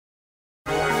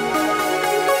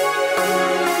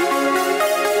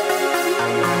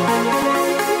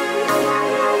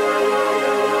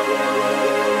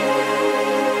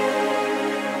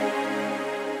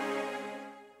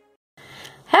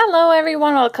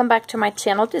everyone, welcome back to my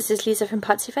channel. This is Lisa from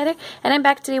BLITSY Fighter, and I'm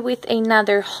back today with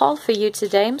another haul for you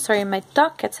today. I'm sorry, my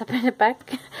dog gets up in the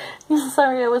back.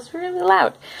 Sorry, I was really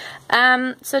loud.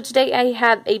 So today I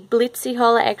had a BLITSY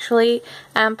haul. I actually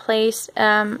placed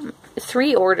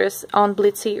 3 orders on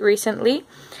BLITSY recently,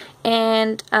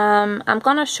 and I'm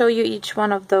gonna show you each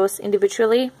one of those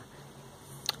individually,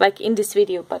 like in this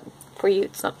video, but for you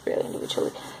it's not really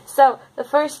individually. So the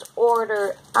first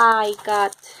order, I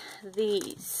got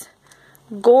these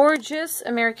gorgeous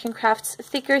American Crafts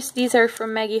stickers. These are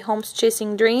from Maggie Holmes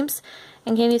Chasing Dreams,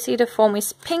 and can you see the foam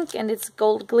is pink and it's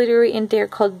gold glittery, and they're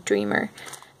called Dreamer.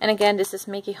 And again, this is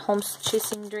Maggie Holmes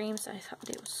Chasing Dreams. I thought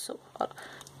they were so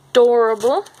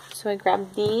adorable, so I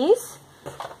grabbed these.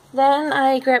 Then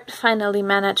I finally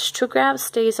managed to grab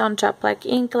Stays on Job Black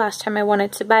ink. Last time I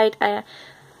wanted to buy it, I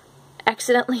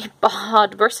accidentally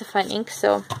bought VersaFine ink,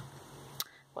 so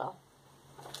well,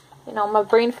 you know, my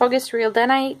brain fog is real.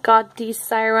 Then I got the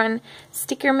Siren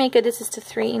sticker maker. This is the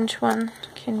 3-inch one.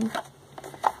 Can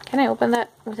I open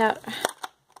that without?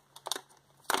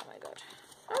 Oh my god!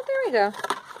 Oh, there we go.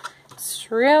 It's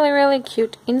really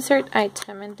cute. Insert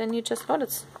item, and then you just, oh,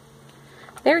 that's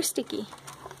very sticky.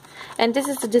 And this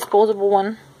is the disposable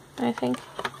one, I think.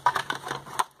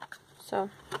 So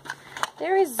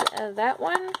there is that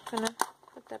one. Gonna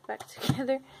put that back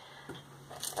together.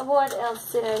 What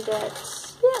else did I get?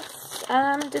 Yes,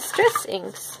 distress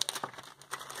inks.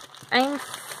 I'm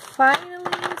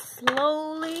finally,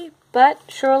 slowly but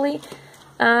surely,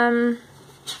 I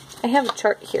have a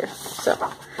chart here, so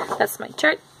that's my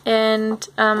chart, and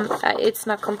it's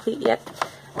not complete yet,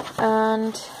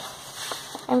 and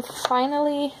I'm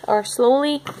finally, or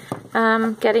slowly,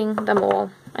 getting them all.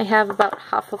 I have about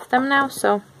half of them now,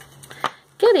 so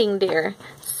getting there.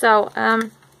 So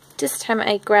this time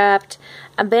I grabbed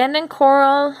Abandoned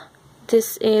Coral.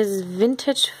 This is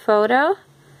Vintage Photo.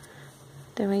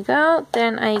 There we go.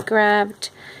 Then I grabbed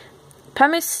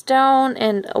Pumice Stone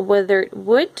and Weathered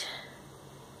Wood.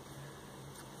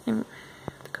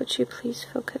 Could you please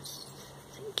focus?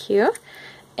 Thank you.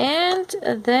 And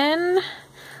then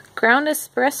Ground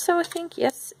Espresso, I think,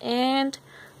 yes, and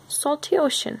Salty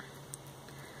Ocean.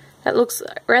 That looks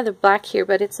rather black here,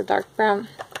 but it's a dark brown.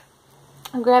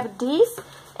 I grabbed these,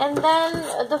 and then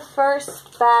the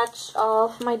first batch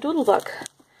of my Doodlebug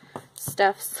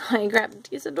stuff. So I grabbed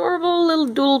these adorable little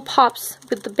doodle pops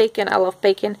with the bacon. I love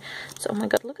bacon. So, oh my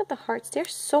god, look at the hearts. They're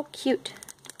so cute.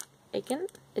 Bacon?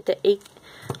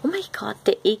 Oh my god,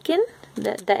 the bacon?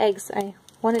 The eggs, I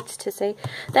wanted to say.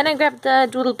 Then I grabbed the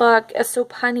Doodlebug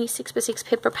Soap Honey 6x6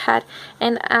 paper pad,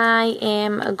 and I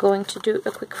am going to do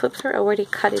a quick flip through. I already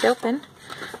cut it open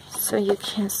so you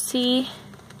can see.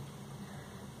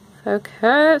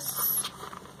 Focus.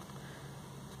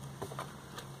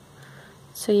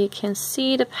 So you can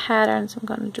see the patterns. I'm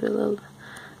going to do a little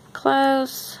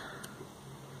close.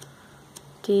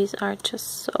 These are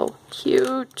just so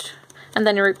cute. And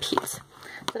then it repeats.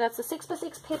 So that's a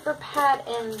 6x6 paper pad,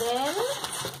 and then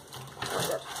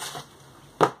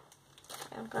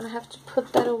I'm gonna have to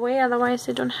put that away, otherwise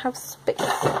I don't have space.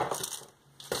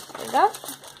 There we go.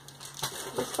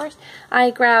 This first. I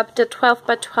grabbed the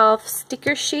 12x12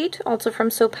 sticker sheet, also from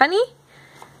Soap Honey.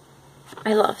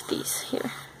 I love these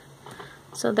here.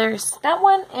 So there's that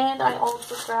one, and I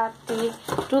also grabbed the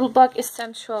Doodlebug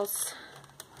Essentials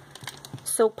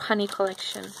Soap Honey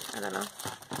collection. I don't know.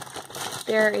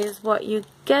 There is what you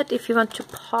get if you want to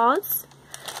pause.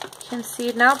 You can see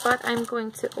it now, but I'm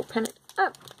going to open it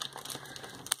up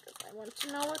because I want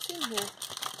to know what's in here.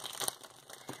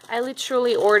 I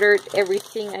literally ordered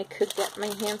everything I could get my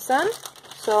hands on,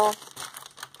 so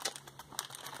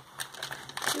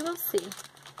you will see.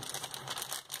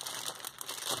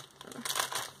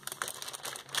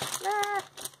 Ah.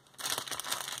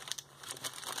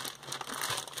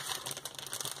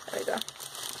 There we go.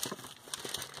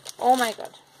 Oh my god.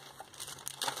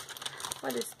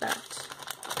 What is that?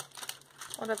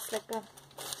 Oh, that's like a...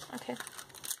 Okay.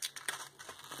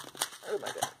 Oh my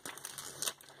god.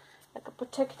 Like a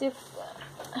protective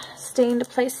stay in the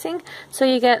place thing. So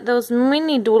you get those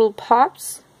mini doodle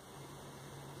pops.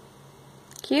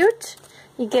 Cute.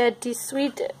 You get the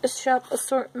Sweet Shop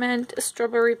Assortment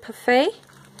Strawberry Parfait.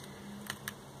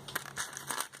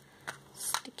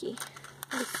 Sticky.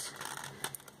 It's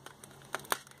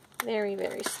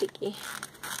very sticky.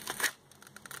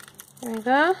 There we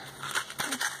go.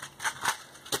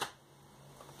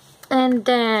 And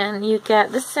then you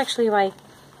get, this is actually why I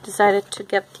decided to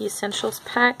get the Essentials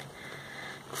pack,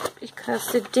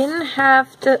 because it didn't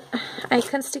have the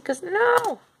icon stickers.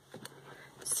 No!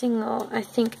 Single, I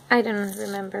think, I don't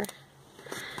remember.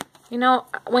 You know,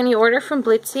 when you order from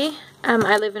Blitsy,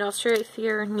 I live in Austria if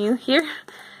you're new here.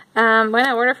 When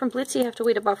I order from Blitsy, you have to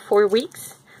wait about 4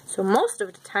 weeks. So most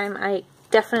of the time, I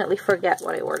definitely forget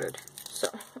what I ordered. So,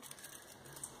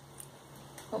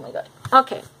 oh my god.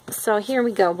 Okay, so here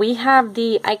we go. We have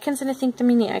the icons and I think the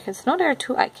mini icons. No, there are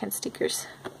 2 icon stickers.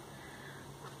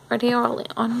 Are they all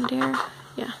on there?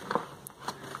 Yeah.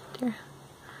 There.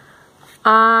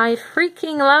 I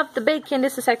freaking love the bacon.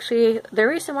 This is actually the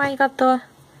reason why I got the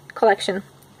collection.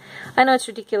 I know it's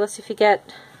ridiculous if you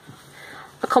get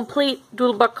a complete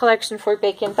Doodlebug collection for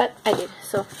bacon, but I did.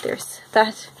 So there's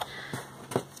that.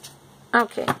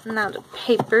 Okay, now the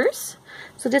papers.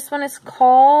 So this one is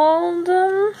called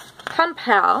Pen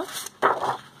Pal.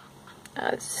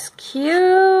 This is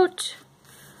cute.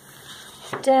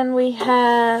 Then we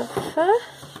have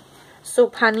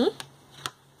Soap Honey.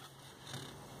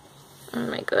 Oh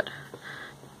my god.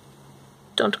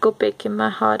 Don't go big in my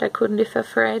heart. I couldn't if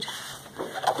afraid.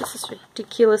 This is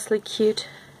ridiculously cute.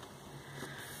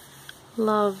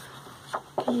 Love.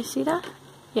 Can you see that?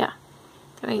 Yeah.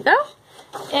 There you go.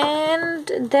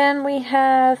 And then we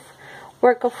have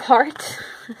Work of Art.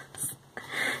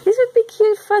 This would be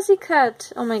cute. Fuzzy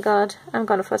cut. Oh my god. I'm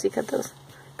gonna fuzzy cut those.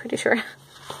 Pretty sure.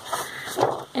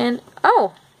 And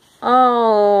oh,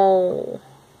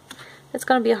 it's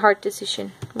gonna be a hard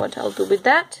decision what I'll do with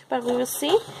that, but we will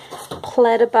see.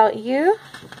 Plaid About You.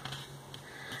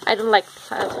 I don't like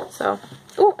plaid, so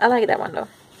oh, I like that one though.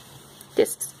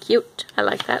 This is cute. I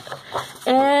like that.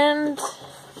 And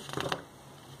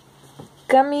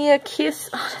Gummy a Kiss.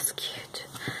 Oh, that's cute.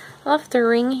 I love the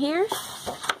ring here.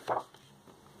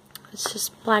 It's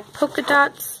just black polka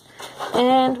dots.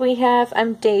 And we have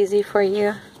I'm Daisy for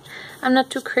You. I'm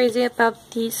not too crazy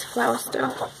about these flowers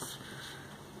though.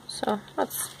 So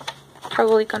that's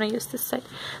probably gonna use this side.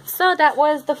 So that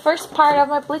was the first part of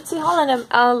my Blitsy haul, and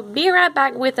I'll be right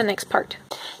back with the next part.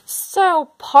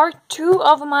 So part 2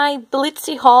 of my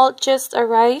Blitsy haul just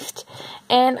arrived,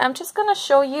 and I'm just gonna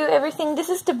show you everything. This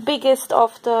is the biggest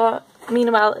of the,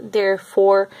 meanwhile there are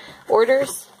 4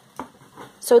 orders.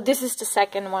 So this is the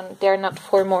second one. There are not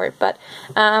 4 more, but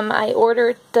I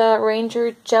ordered the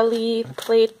Ranger Jelly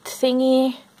plate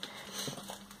thingy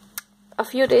a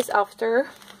few days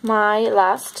after my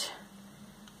last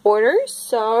order.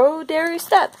 So there is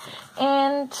that.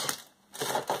 And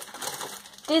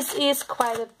this is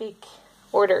quite a big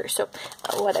order. So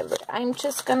whatever. I'm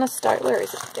just gonna start. Where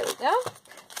is it? There we go.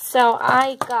 So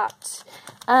I got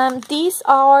these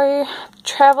are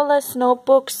Traveler's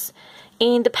Notebooks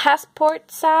in the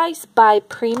passport size by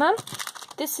Prima.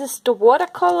 This is the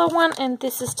watercolor one, and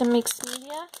this is the mixed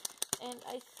media. And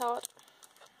I thought,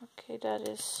 okay, that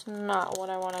is not what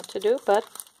I wanted to do, but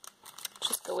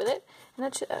just go with it. And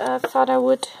I thought I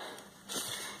would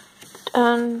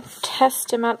test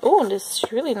them out. Oh, this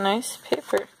is really nice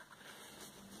paper.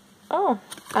 Oh,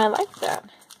 I like that.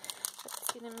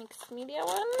 Let's see the mixed media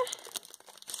one.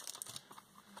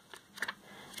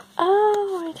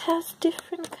 Oh, it has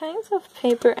different kinds of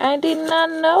paper. I did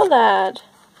not know that,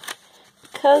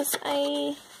 because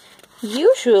I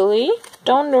usually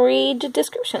don't read the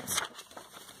descriptions.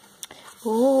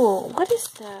 Oh, what is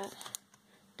that?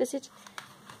 Does it...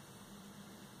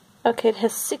 Okay, it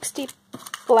has 60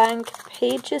 blank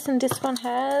pages, and this one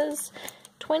has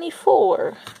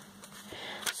 24.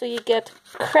 So you get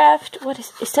craft... What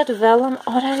is that vellum?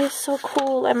 Oh, that is so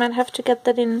cool. I might have to get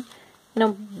that in, you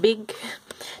know, big...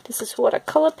 This is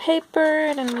watercolor paper,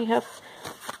 and then we have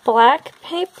black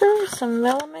paper, some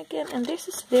vellum again, and this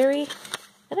is very,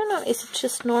 I don't know, is it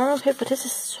just normal paper? This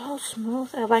is so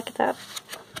smooth, I like that.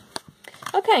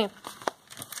 Okay,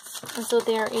 so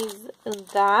there is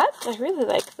that. I really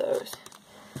like those.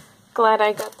 Glad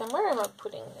I got them. Where am I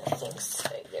putting the things?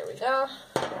 There we go.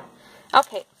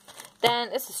 Okay, then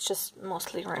this is just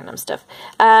mostly random stuff.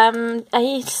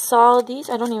 I saw these,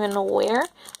 I don't even know where.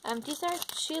 These are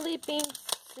chili bean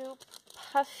soup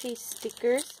puffy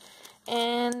stickers,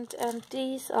 and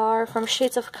these are from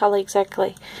Shades of Color,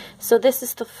 exactly. So this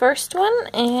is the first one,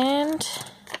 and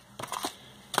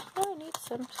oh, I need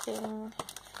something.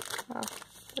 Well,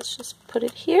 let's just put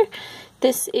it here.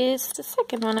 This is the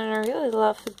second one, and I really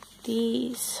love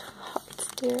these hearts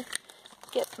there.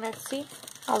 Get messy.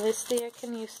 Obviously I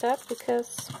can use that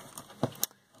because,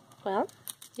 well,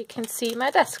 you can see my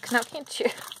desk now, can't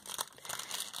you?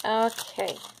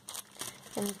 Okay,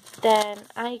 and then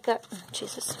I got,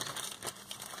 Jesus,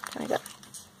 I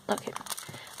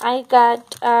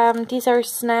got, these are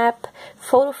Snap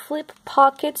photo flip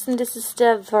pockets, and this is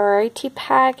the variety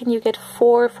pack, and you get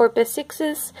 4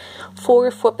 4x6s,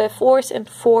 4 4x4s, and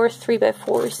 4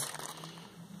 3x4s.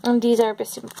 And these are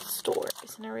best in stores.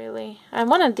 these, and I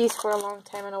wanted these for a long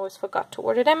time and always forgot to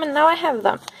order them, and now I have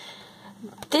them.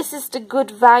 This is the Good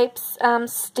Vibes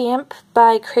stamp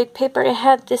by Crate Paper. I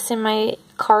had this in my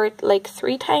cart like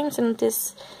 3 times, and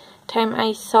this time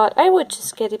I thought I would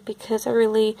just get it because I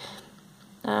really,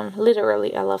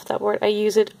 literally, I love that word. I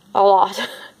use it a lot.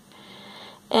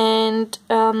 And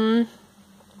I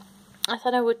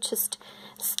thought I would just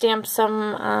stamp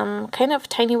some kind of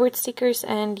tiny word stickers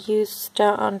and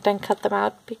then cut them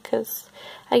out, because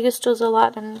I use those a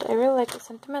lot and I really like the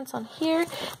sentiments on here.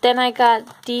 Then I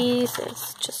got these,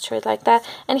 it's just straight like that.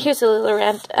 And here's a little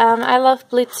rant. I love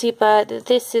Blitsy, but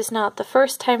this is not the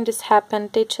first time this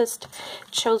happened. They just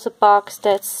chose a box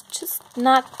that's just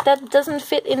not, that doesn't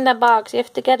fit in the box. You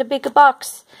have to get a bigger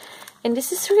box. And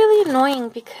this is really annoying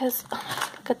because,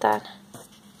 oh, look at that.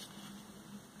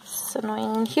 This is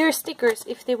annoying. And here are stickers.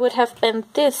 If they would have been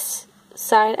this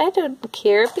side, I don't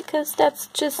care, because that's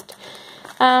just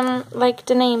like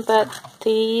the name, but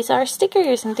these are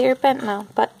stickers and they're bent now.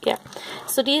 But yeah,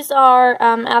 so these are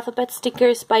alphabet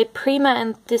stickers by Prima,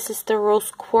 and this is the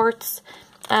Rose Quartz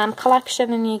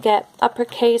collection, and you get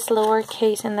uppercase,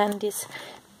 lowercase, and then these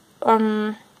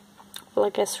well, I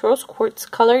guess rose quartz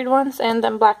colored ones, and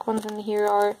then black ones, and here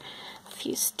are a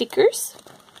few stickers.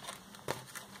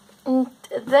 And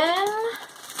then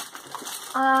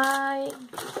I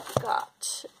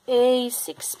got a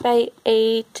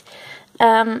 6x8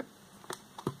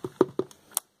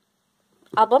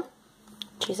 album.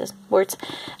 Jesus, words.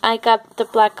 I got the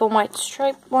black and white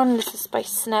striped one. This is by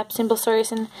Snap Simple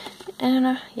Stories, and I don't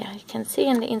know, yeah, you can see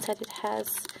on the inside it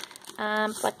has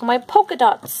black and white polka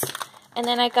dots. And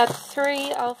then I got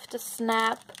 3 of the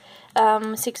Snap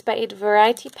 6x8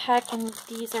 variety pack, and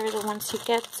these are the ones you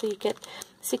get. So you get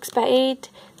 6x8,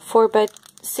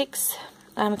 4x6,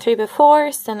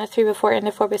 3x4s, then a 3x4 and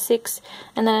a 4x6,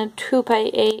 and then a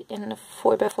 2x8 and a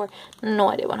 4x4. No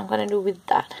idea what I'm gonna do with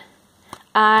that.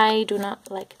 I do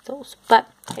not like those, but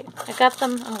okay, I got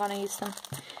them, I'm gonna use them.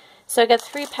 So I got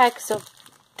 3 packs of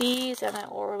these, and I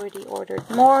already ordered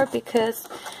more because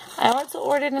I also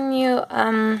ordered a new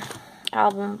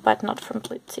album, but not from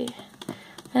Blitsy.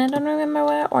 And I don't remember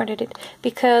where I ordered it,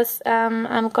 because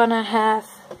I'm gonna have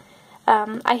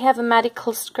I have a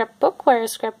medical scrapbook, where I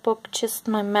scrapbook just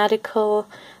my medical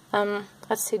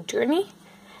let's say journey,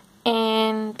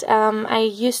 and I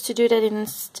used to do that in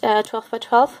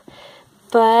 12x12,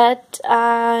 but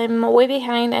I'm way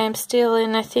behind. I'm still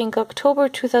in, I think, October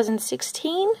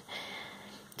 2016.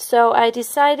 So I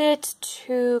decided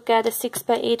to get a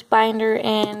 6x8 binder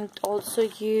and also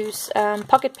use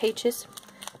pocket pages.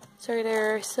 Sorry,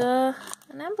 there's an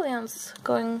ambulance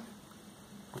going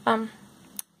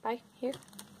by here.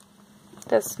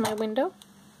 That's my window,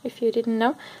 if you didn't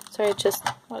know. Sorry, just,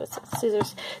 what is it,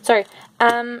 scissors. Sorry.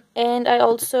 And I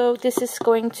also, this is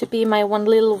going to be my One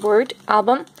Little Word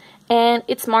album, and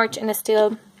it's March and I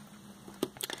still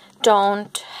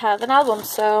don't have an album,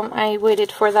 so I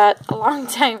waited for that a long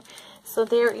time. So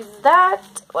there is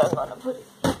that. Well, I'm gonna put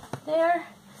it there,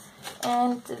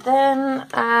 and then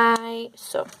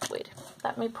so wait,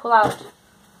 let me pull out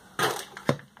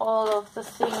all of the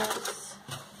things.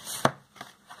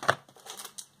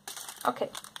 Okay,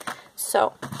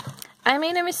 so I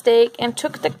made a mistake and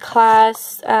took the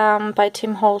class by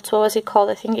Tim Holtz. What was it called?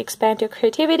 I think Expand Your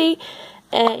Creativity,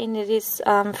 and it is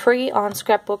free on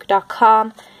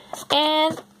scrapbook.com.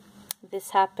 And this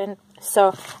happened.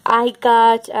 So I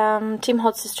got Tim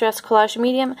Holtz's Distress Collage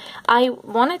Medium. I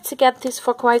wanted to get this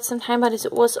for quite some time, but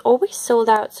it was always sold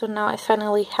out, so now I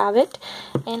finally have it.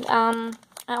 And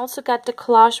I also got the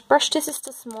collage brush. This is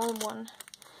the small one.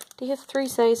 They have 3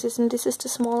 sizes, and this is the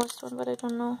smallest one, but I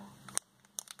don't know.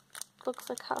 It looks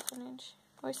like half an inch.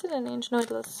 Or is it an inch? No, it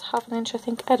looks half an inch, I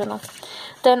think. I don't know.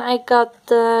 Then I got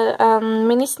the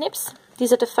mini snips.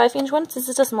 These are the 5-inch ones. This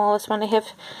is the smallest one. I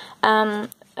have,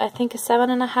 I think, a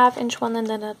 7.5-inch one, and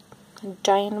then a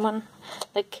giant one,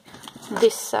 like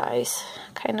this size,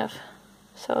 kind of.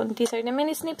 So these are the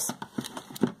mini snips,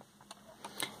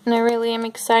 and I really am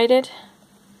excited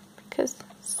because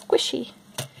it's squishy.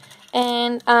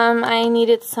 And I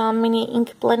needed some mini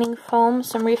ink blending foam,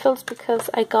 some refills, because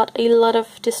I got a lot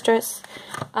of Distress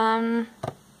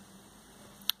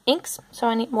inks, so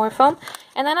I need more foam.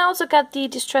 And then I also got the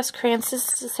Distress crayons.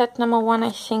 This is set number 1,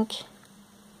 I think.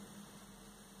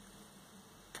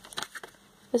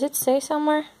 Does it say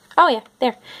somewhere? Oh yeah,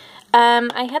 there.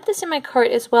 I had this in my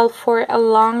cart as well for a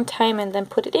long time, and then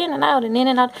put it in and out and in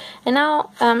and out. And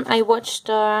now I watched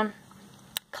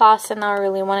class, and now I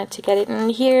really wanted to get it.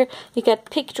 And here you get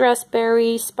picked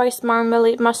raspberry, spiced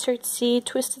marmalade, mustard seed,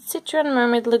 twisted citron,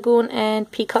 mermaid lagoon, and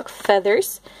peacock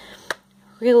feathers.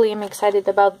 Really am excited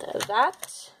about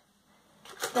that.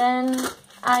 Then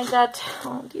I got,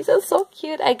 oh, these are so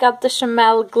cute. I got the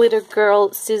Chanel Glitter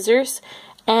Girl scissors.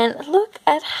 And look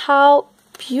at how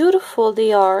beautiful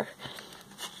they are.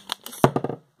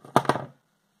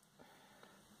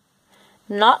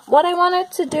 Not what I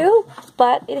wanted to do,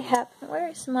 but it happened. Where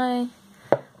is my,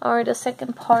 or the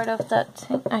second part of that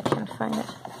thing? I can't find it.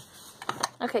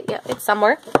 Okay, yeah, it's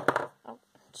somewhere. Oh,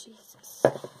 Jesus.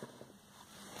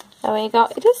 There we go.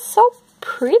 It is so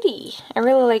pretty. I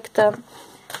really like the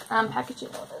packaging.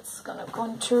 Oh, that's gonna go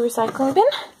into recycling bin.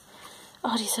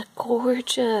 Oh, these are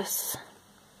gorgeous.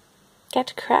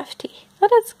 Get crafty. Oh,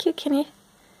 that's cute. Can you?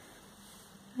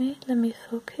 Wait, let me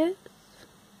focus.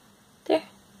 There.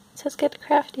 It says get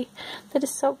crafty. That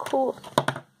is so cool.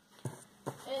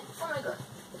 And, oh my god.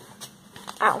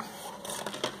 Ow.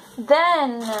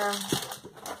 Then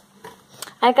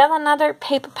I got another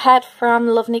paper pad from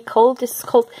Love Nicole. This is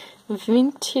called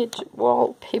Vintage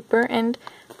Wallpaper, and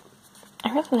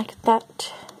I really like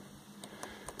that.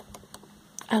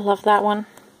 I love that one.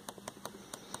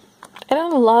 I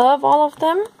don't love all of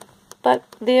them, but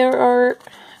there are,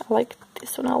 I like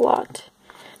this one a lot.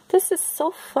 This is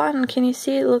so fun. Can you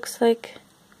see? It looks like,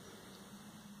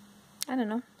 I don't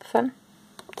know, fun.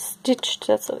 Stitched,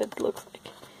 that's what it looks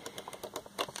like.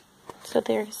 So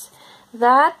there's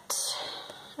that.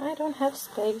 I don't have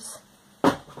space.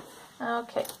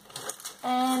 Okay.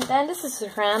 And then this is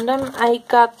random. I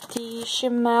got the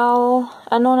Chanel,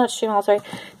 no, not Chanel, sorry.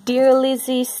 Dear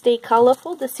Lizzie Stay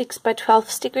Colorful, the 6x12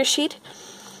 sticker sheet.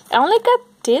 I only got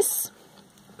this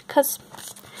because,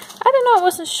 I don't know, I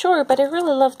wasn't sure, but I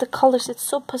really love the colors. It's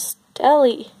so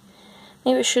pastel-y.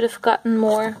 Maybe I should have gotten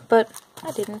more, but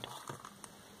I didn't.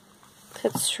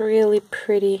 It's really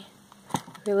pretty.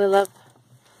 Really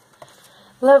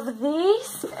love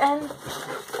these. And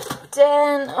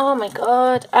then, oh my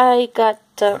god, I got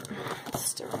the,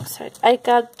 it's the wrong side. I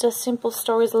got the Simple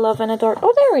Stories Love and Adore.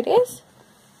 Oh, there it is.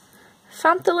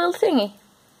 Found the little thingy.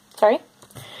 Sorry.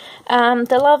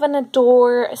 The Love and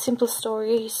Adore Simple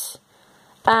Stories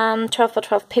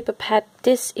 12x12 paper pad.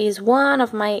 This is one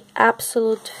of my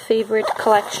absolute favorite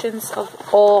collections of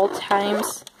all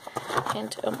times.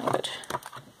 And oh my god,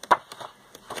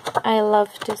 I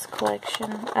love this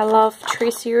collection. I love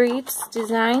Tracy Reed's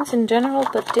designs in general,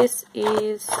 but this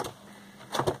is,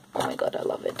 oh my god, I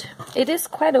love it. It is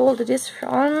quite old. It is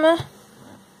from,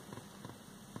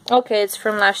 okay, it's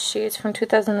from last year. It's from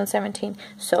 2017,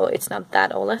 so it's not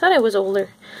that old. I thought it was older,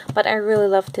 but I really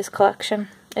love this collection.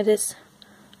 It is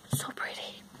so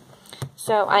pretty.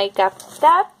 So I got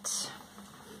that.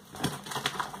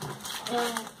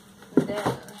 And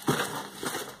then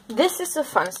this is a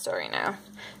fun story now.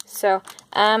 So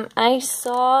I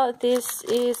saw this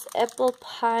is Apple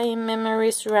Pie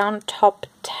Memories Round Top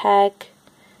Tag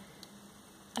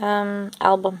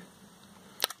album,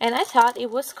 and I thought it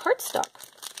was cardstock.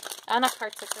 Not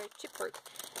cardstock, sorry, chipboard.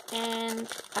 And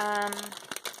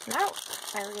now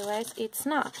I realize it's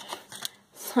not.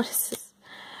 So this is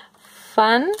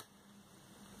fun.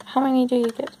 How many do you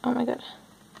get? Oh my god,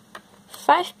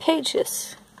 5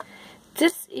 pages.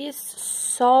 This is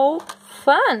so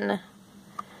fun.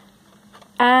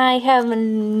 I have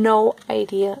no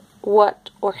idea what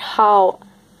or how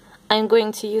I'm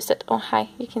going to use it. Oh, hi,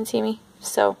 you can see me.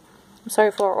 So, I'm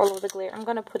sorry for all of the glare. I'm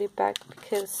gonna put it back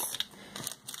because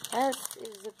this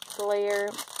is a glare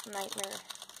nightmare.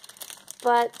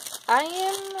 But I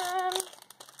am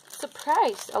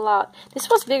surprised a lot. This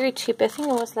was very cheap. I think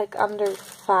it was like under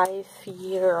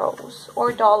 €5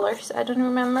 or dollars. I don't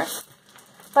remember.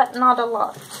 But not a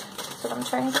lot. That's what I'm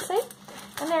trying to say.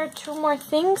 And there are 2 more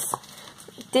things.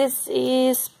 This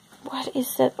is, what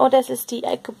is that? Oh, this is the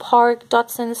Echo Park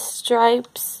Dots and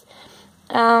Stripes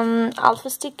alpha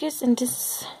stickers, and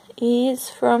this is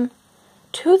from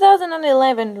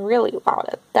 2011. Really, wow,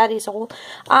 that is old.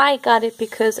 I got it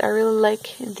because I really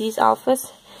like these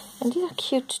alphas, and these are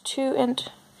cute too. And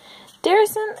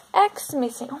there's an X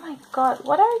missing. Oh my god,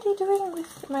 what are they doing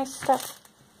with my stuff?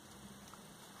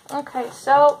 Okay,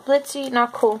 so Blitzy,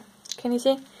 not cool. Can you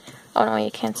see? Oh no,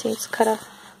 you can't see. It's cut off.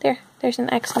 There's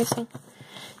an X missing.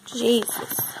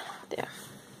 Jesus. There.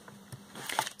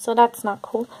 So that's not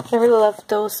cool. I really love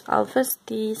those alphas.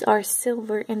 These are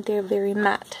silver and they're very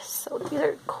matte. So these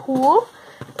are cool.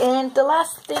 And the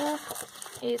last thing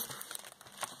is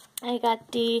I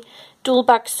got the Dual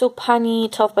Back Soap Honey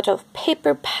 12x12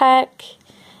 paper pack.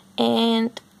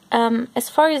 And as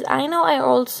far as I know, I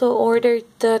also ordered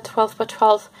the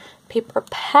 12x12 paper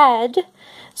pad.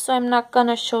 So I'm not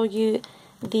gonna show you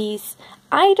these.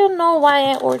 I don't know why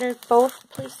I ordered both.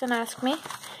 Please don't ask me.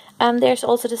 There's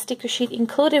also the sticker sheet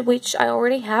included, which I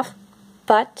already have,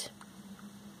 but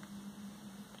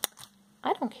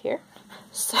I don't care.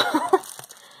 So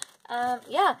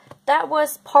yeah, that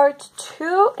was part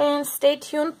 2, and stay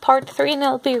tuned part 3 and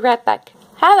I'll be right back.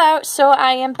 Hello, so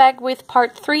I am back with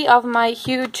part 3 of my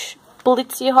huge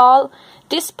Blitzy haul.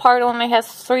 This part only has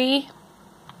 3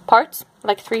 parts,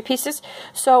 like 3 pieces.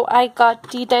 So I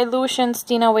got the Dilutions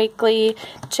Dina Wakley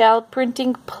gel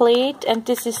printing plate, and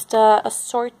this is the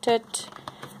assorted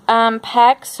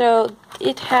pack. So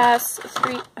it has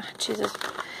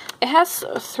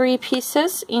 3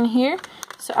 pieces in here.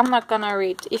 So I'm not gonna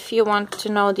read. If you want to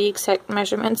know the exact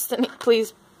measurements, then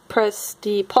please press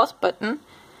the pause button.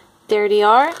 There they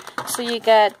are. So you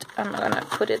get, I'm gonna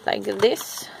put it like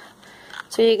this.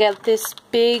 So you get this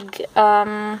big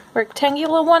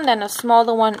rectangular one, then a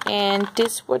smaller one, and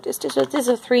this, what is this? So this is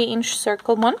a 3-inch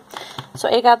circle one. So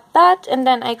I got that, and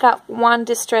then I got one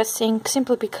distress ink,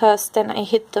 simply because then I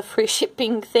hit the free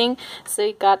shipping thing. So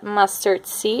you got mustard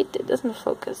seed. It doesn't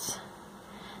focus.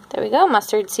 There we go,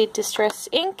 mustard seed distress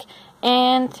ink.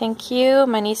 And thank you,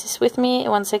 my niece is with me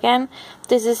once again.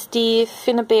 This is the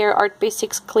Finnabair Art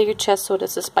Basics Clear Chest, so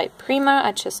this is by Prima.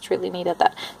 I just really needed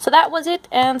that. So that was it,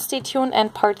 and stay tuned,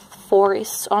 and part 4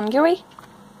 is on your way.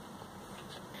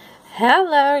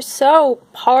 Hello, so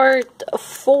part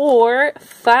 4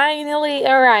 finally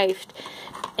arrived,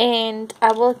 and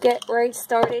I will get right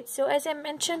started. So as I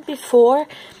mentioned before,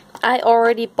 I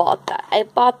already bought that. I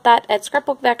bought that at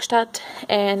Scrapbook Werkstatt,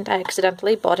 and I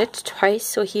accidentally bought it twice.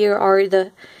 So here are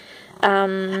the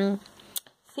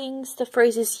things, the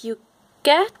phrases you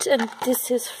get, and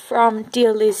this is from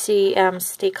Dear Lizzie,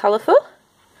 Stay Colorful.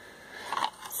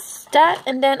 That,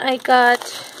 and then I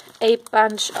got a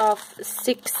bunch of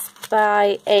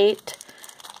 6x8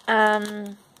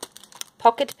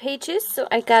 pocket pages. So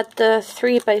I got the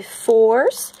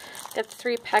 3x4s, got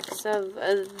 3 packs of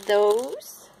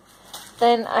those.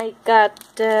 Then I got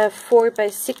the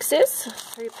 4x6s,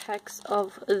 3 packs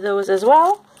of those as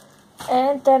well.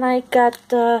 And then I got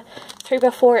the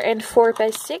 3x4 and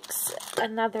 4x6,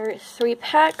 another 3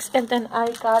 packs. And then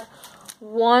I got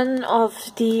one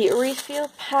of the refill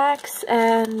packs,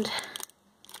 and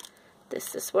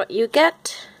this is what you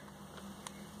get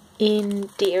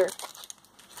in there.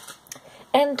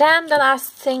 And then the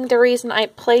last thing, the reason I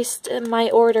placed my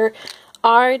order,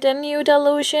 are the new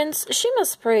Dilutions shimmer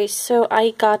sprays. So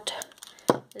I got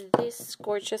this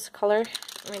gorgeous color.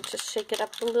 Let me just shake it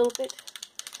up a little bit.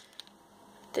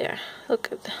 There,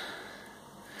 look at that.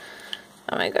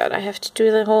 Oh my god, I have to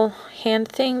do the whole hand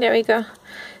thing. There we go.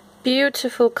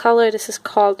 Beautiful color. This is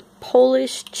called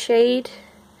Polished Shade.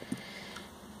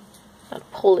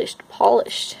 Not polished,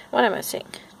 polished. What am I saying?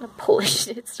 Not polished,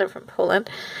 it's not from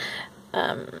Poland.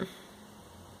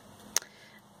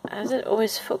 Does it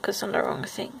always focus on the wrong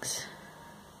things?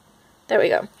 There we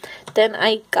go. Then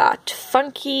I got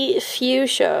Funky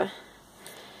Fuchsia.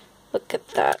 Look at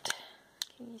that.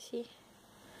 Can you see?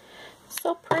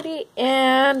 So pretty.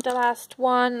 And the last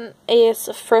one is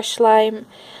a Fresh Lime.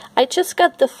 I just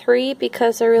got the 3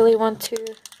 because I really want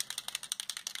to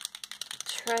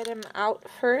try them out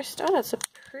first. Oh, that's a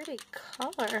pretty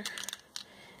color.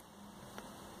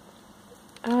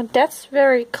 Oh, that's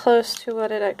very close to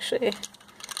what it actually,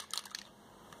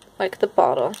 like the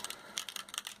bottle.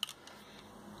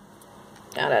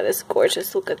 Oh, that is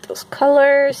gorgeous. Look at those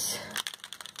colors.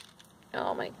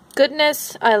 Oh my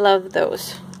goodness, I love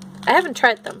those. I haven't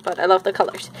tried them, but I love the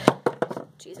colors.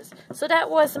 Jesus. So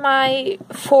that was my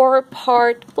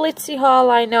 4-part Blitzy haul.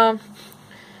 I know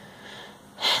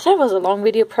that was a long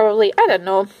video, probably. I don't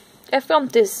know. I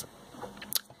filmed this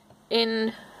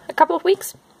in a couple of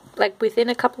weeks. Like within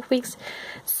a couple of weeks.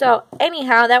 So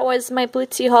anyhow, that was my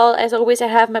Blitzy haul. As always, I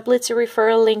have my Blitzy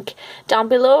referral link down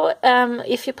below.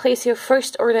 If you place your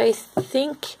first order, I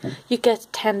think you get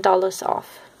 $10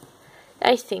 off.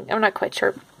 I think, I'm not quite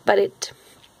sure, but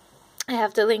I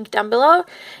have the link down below.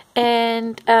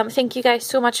 And thank you guys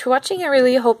so much for watching. I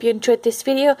really hope you enjoyed this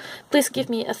video. Please give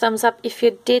me a thumbs up if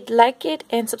you did like it,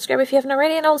 and subscribe if you haven't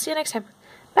already, and I'll see you next time.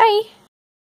 Bye!